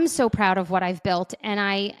am so proud of what I've built and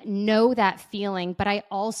I know that feeling, but I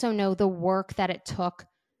also know the work that it took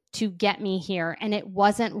to get me here. And it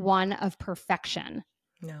wasn't one of perfection.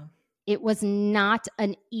 No. It was not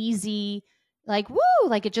an easy, like, woo,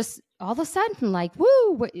 like it just all of a sudden, like,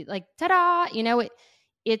 woo, like, ta-da,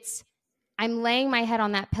 it's, I'm laying my head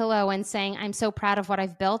on that pillow and saying, I'm so proud of what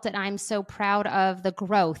I've built. And I'm so proud of the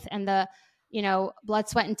growth and the, blood,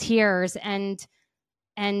 sweat, and tears and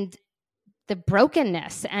the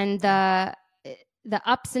brokenness and the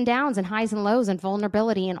ups and downs and highs and lows and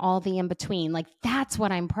vulnerability and all the in between. Like that's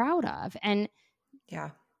what I'm proud of. And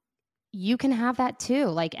you can have that too.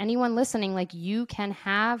 Like anyone listening, like you can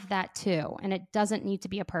have that too. And it doesn't need to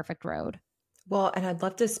be a perfect road. Well, and I'd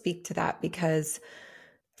love to speak to that because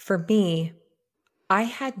for me, I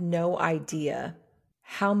had no idea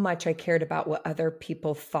how much I cared about what other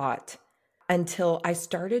people thought until I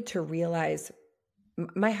started to realize.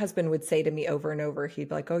 My husband would say to me over and over, he'd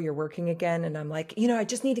be like, oh, you're working again. And I'm like, I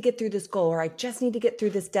just need to get through this goal, or I just need to get through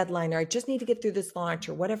this deadline, or I just need to get through this launch,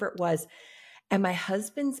 or whatever it was. And my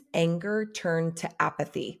husband's anger turned to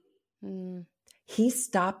apathy. Mm. He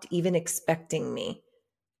stopped even expecting me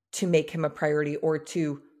to make him a priority or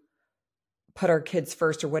to put our kids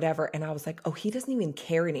first or whatever. And I was like, oh, he doesn't even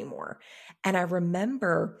care anymore. And I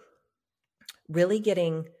remember really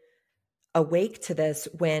getting awake to this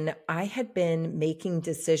when I had been making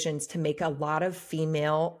decisions to make a lot of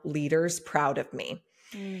female leaders proud of me.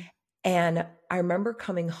 Mm. And I remember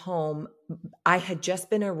coming home, I had just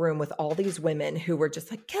been in a room with all these women who were just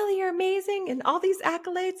like, Kelly, you're amazing. And all these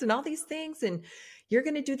accolades and all these things. And you're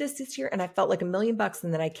going to do this year. And I felt like $1 million.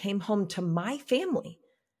 And then I came home to my family,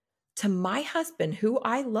 to my husband, who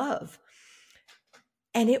I love.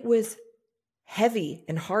 And it was heavy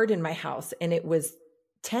and hard in my house. And it was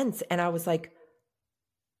tense. And I was like,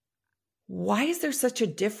 why is there such a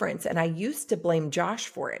difference? And I used to blame Josh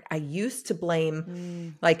for it. I used to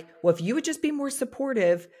blame like, well, if you would just be more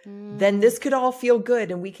supportive, then this could all feel good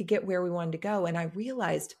and we could get where we wanted to go. And I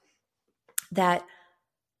realized that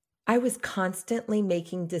I was constantly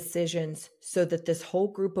making decisions so that this whole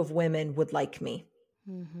group of women would like me,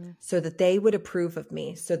 so that they would approve of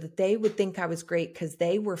me, so that they would think I was great, because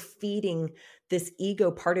they were feeding this ego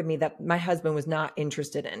part of me that my husband was not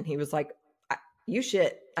interested in. He was like, you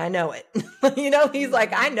shit, I know it. He's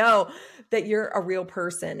like, I know that you're a real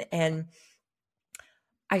person. And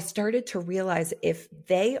I started to realize if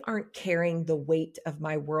they aren't carrying the weight of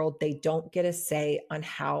my world, they don't get a say on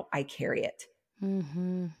how I carry it.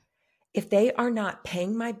 Mm-hmm. If they are not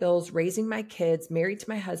paying my bills, raising my kids, married to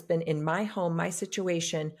my husband, in my home, my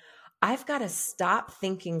situation, I've got to stop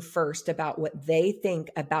thinking first about what they think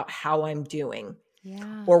about how I'm doing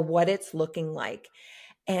or what it's looking like.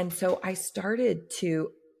 And so I started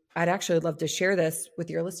to, I'd actually love to share this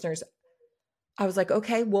with your listeners. I was like,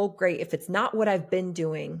 okay, well, great. If it's not what I've been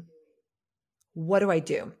doing, what do I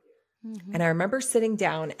do? Mm-hmm. And I remember sitting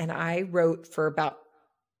down and I wrote for about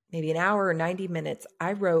maybe an hour or 90 minutes.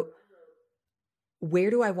 I wrote,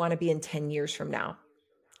 where do I want to be in 10 years from now?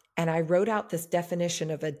 And I wrote out this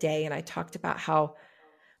definition of a day. And I talked about how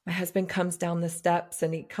my husband comes down the steps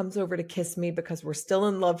and he comes over to kiss me because we're still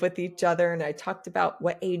in love with each other. And I talked about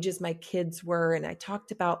what ages my kids were. And I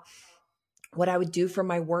talked about what I would do for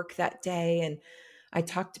my work that day. And I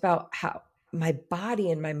talked about how my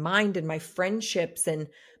body and my mind and my friendships and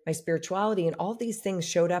my spirituality and all these things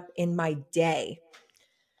showed up in my day.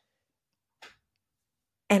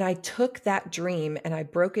 And I took that dream and I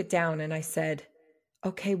broke it down and I said,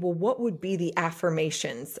 okay, well, what would be the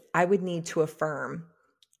affirmations I would need to affirm?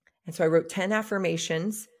 And so I wrote 10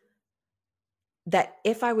 affirmations that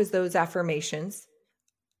if I was those affirmations,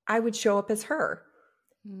 I would show up as her.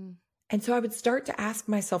 Mm. And so I would start to ask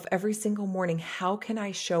myself every single morning, how can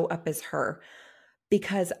I show up as her?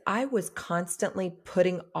 Because I was constantly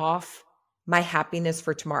putting off my happiness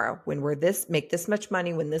for tomorrow. When we're make this much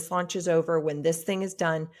money, when this launch is over, when this thing is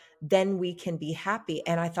done, then we can be happy.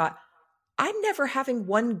 And I thought, I'm never having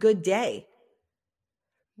one good day.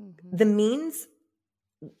 Mm-hmm. The means,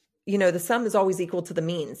 the sum is always equal to the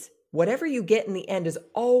means. Whatever you get in the end is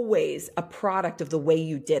always a product of the way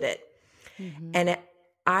you did it. Mm-hmm. And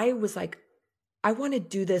I was like, I want to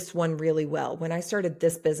do this one really well. When I started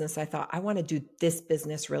this business, I thought, I want to do this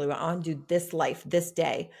business really well. I want to do this life, this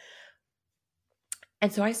day.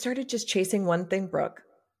 And so I started just chasing one thing, Brooke.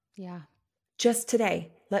 Yeah. Just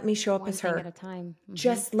today, let me show up as her. One thing at a time.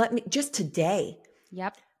 Mm-hmm. Just today.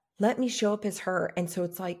 Yep. Let me show up as her. And so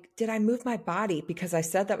it's like, did I move my body? Because I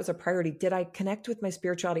said that was a priority. Did I connect with my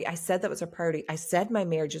spirituality? I said that was a priority. I said my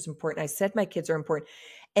marriage is important. I said my kids are important.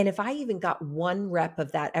 And if I even got one rep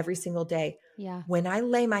of that every single day, when I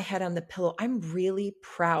lay my head on the pillow, I'm really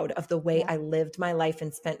proud of the way I lived my life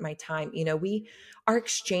and spent my time. We are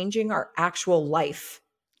exchanging our actual life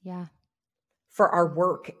for our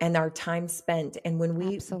work and our time spent. And when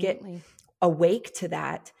we get awake to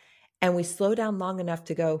that and we slow down long enough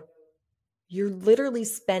to go, you're literally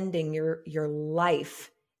spending your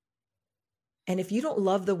life. And if you don't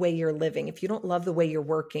love the way you're living, if you don't love the way you're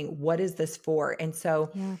working, what is this for? And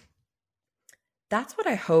so that's what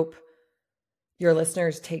I hope your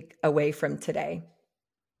listeners take away from today.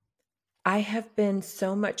 I have been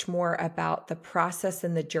so much more about the process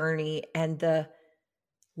and the journey and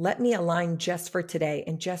let me align just for today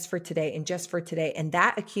and just for today and just for today. And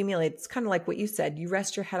that accumulates, kind of like what you said, you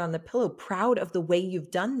rest your head on the pillow, proud of the way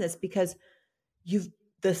you've done this because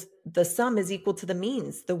the sum is equal to the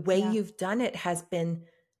means. The way you've done it has been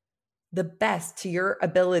the best to your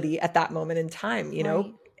ability at that moment in time,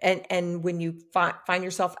 know? And when you find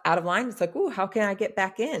yourself out of line, it's like, oh, how can I get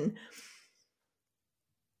back in?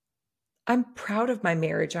 I'm proud of my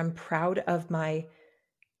marriage. I'm proud of my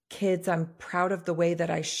kids. I'm proud of the way that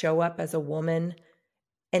I show up as a woman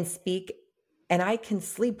and speak, and I can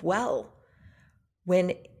sleep well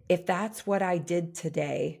if that's what I did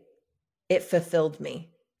today, it fulfilled me.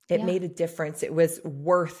 It made a difference. It was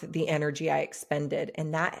worth the energy I expended.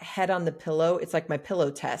 And that head on the pillow, it's like my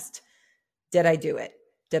pillow test. Did I do it?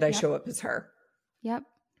 Did I show up as her? Yep.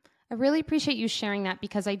 I really appreciate you sharing that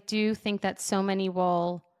because I do think that so many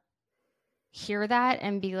will hear that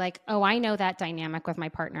and be like, oh, I know that dynamic with my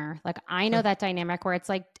partner. Like, I know that dynamic where it's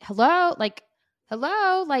like, hello, like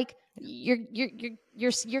your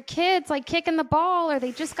kids like kicking the ball, or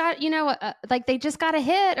they just got, like they just got a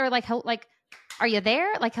hit, or like, are you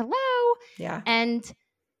there? Like, hello. Yeah. And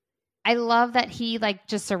I love that he like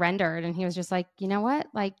just surrendered and he was just like, you know what?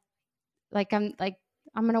 Like I'm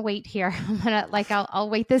going to wait here. I'm going to I'll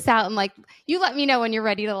wait this out. And like, you let me know when you're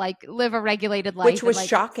ready to like live a regulated life. Which was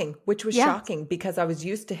shocking because I was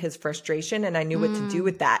used to his frustration and I knew what to do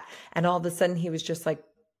with that. And all of a sudden he was just like,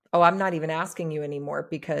 oh, I'm not even asking you anymore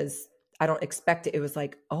because I don't expect it. It was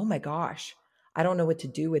like, oh my gosh, I don't know what to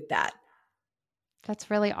do with that. That's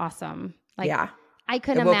really awesome. Like, I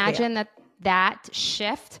could imagine that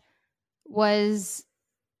shift was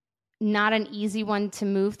not an easy one to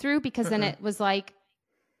move through because then it was like,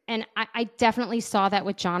 and I definitely saw that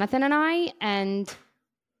with Jonathan and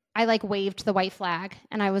I like waved the white flag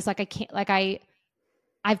and I was like, I can't, like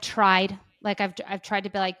I've tried to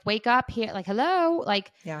be like, wake up here, like, hello,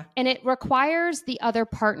 like, and it requires the other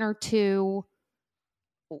partner to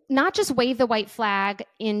not just wave the white flag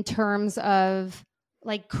in terms of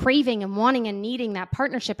like craving and wanting and needing that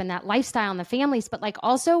partnership and that lifestyle and the families, but like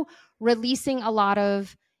also releasing a lot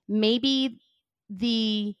of maybe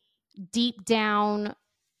the deep down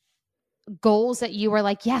goals that you were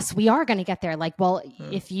like, yes, we are going to get there. Like, well,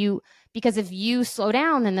 if you slow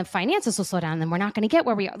down, then the finances will slow down, then we're not going to get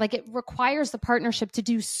where we are. Like, it requires the partnership to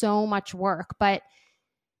do so much work. But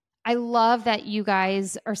I love that you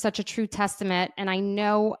guys are such a true testament. And I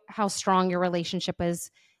know how strong your relationship is.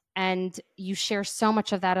 And you share so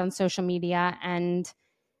much of that on social media. And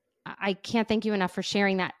I can't thank you enough for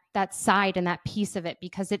sharing that side and that piece of it,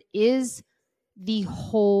 because it is the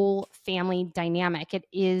whole family dynamic. It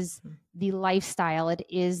is the lifestyle. It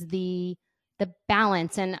is the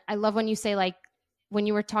balance. And I love when you say like when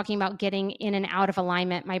you were talking about getting in and out of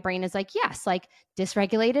alignment, my brain is like, yes, like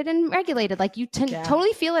dysregulated and regulated. Like you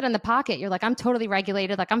totally feel it in the pocket. You're like, I'm totally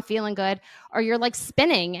regulated. Like I'm feeling good. Or you're like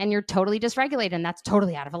spinning and you're totally dysregulated and that's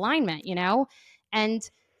totally out of alignment, you know? And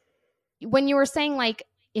when you were saying like,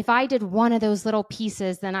 if I did one of those little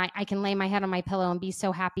pieces, then I can lay my head on my pillow and be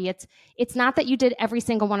so happy. It's not that you did every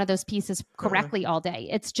single one of those pieces correctly all day.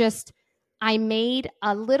 It's just, I made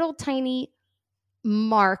a little tiny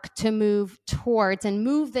mark to move towards and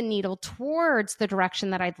move the needle towards the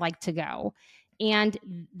direction that I'd like to go. And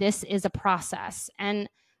this is a process. And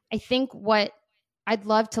I think what I'd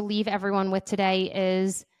love to leave everyone with today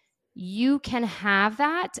is you can have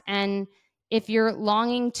that. And if you're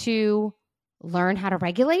longing to learn how to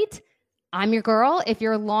regulate, I'm your girl. If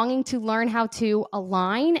you're longing to learn how to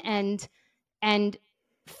align and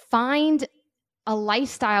find a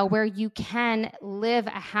lifestyle where you can live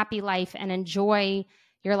a happy life and enjoy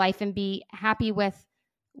your life and be happy with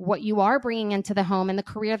what you are bringing into the home and the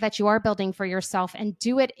career that you are building for yourself and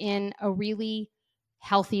do it in a really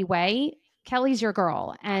healthy way, Kelly's your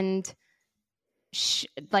girl. And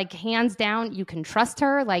like hands down, you can trust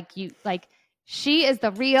her. She is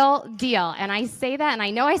the real deal. And I say that, and I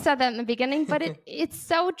know I said that in the beginning, but it's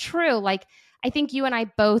so true. Like, I think you and I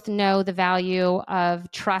both know the value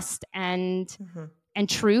of trust and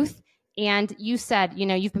truth. And you said,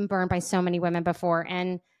 you've been burned by so many women before,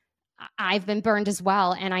 and I've been burned as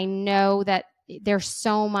well. And I know that there's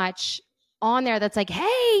so much on there that's like,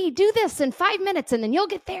 hey, do this in 5 minutes and then you'll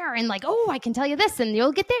get there. And like, oh, I can tell you this and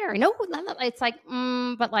you'll get there. And it's like,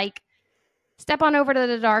 but like, step on over to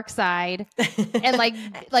the dark side and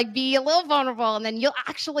like be a little vulnerable. And then you'll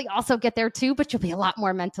actually also get there too, but you'll be a lot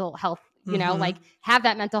more mental health, like have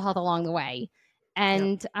that mental health along the way.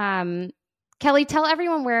 And Kelly, tell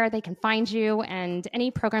everyone where they can find you and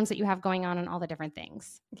any programs that you have going on and all the different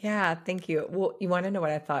things. Yeah, thank you. Well, you want to know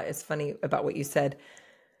what I thought is funny about what you said?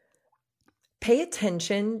 Pay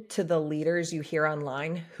attention to the leaders you hear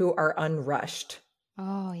online who are unrushed.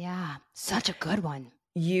 Oh, yeah. Such a good one.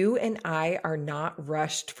 You and I are not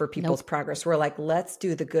rushed for people's progress. We're like, let's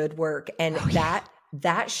do the good work. And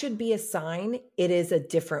that should be a sign it is a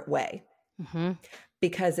different way.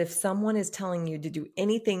 Because if someone is telling you to do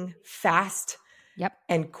anything fast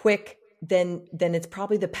and quick, then it's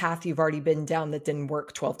probably the path you've already been down that didn't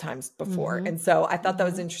work 12 times before. And so I thought that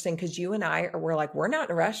was interesting because you and I we're like, we're not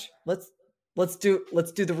in a rush. Let's do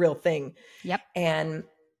the real thing. And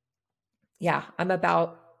yeah, I'm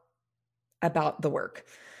about the work.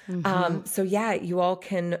 So yeah, you all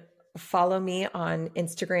can follow me on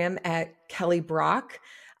Instagram at Kelly Brock.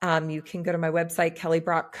 You can go to my website, Kelly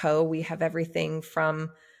Brock Co. We have everything from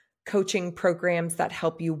coaching programs that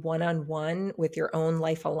help you one-on-one with your own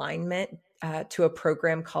life alignment to a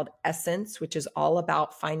program called Essence, which is all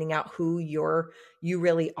about finding out who you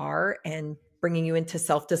really are and bringing you into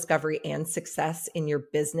self-discovery and success in your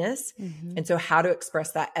business. And so how to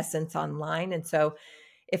express that essence online. And so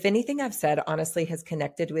if anything I've said honestly has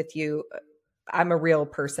connected with you, I'm a real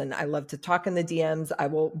person. I love to talk in the DMs. I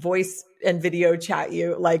will voice and video chat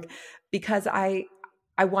you, because I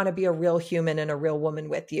want to be a real human and a real woman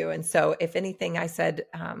with you. And so if anything I said,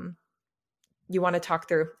 you want to talk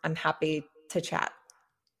through, I'm happy to chat.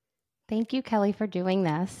 Thank you, Kelly, for doing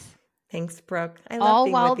this. Thanks, Brooke. I love all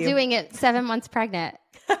being while with you. doing it 7 months pregnant.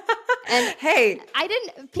 And hey,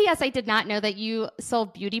 I did not know that you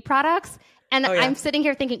sold beauty products. And I'm sitting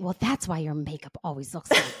here thinking, well, that's why your makeup always looks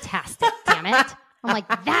fantastic. Damn it. I'm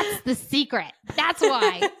like, that's the secret. That's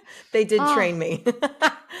why. They did train me.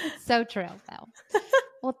 It's so true, though.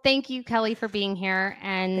 Well, thank you, Kelly, for being here.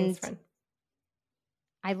 And thanks, friend.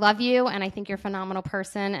 I love you. And I think you're a phenomenal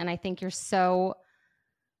person. And I think you're so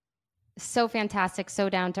fantastic, so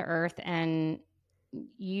down to earth. And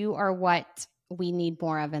you are what we need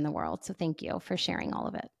more of in the world. So thank you for sharing all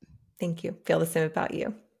of it. Thank you. Feel the same about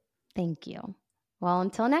you. Thank you. Well,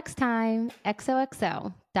 until next time,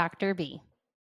 XOXO, Dr. B.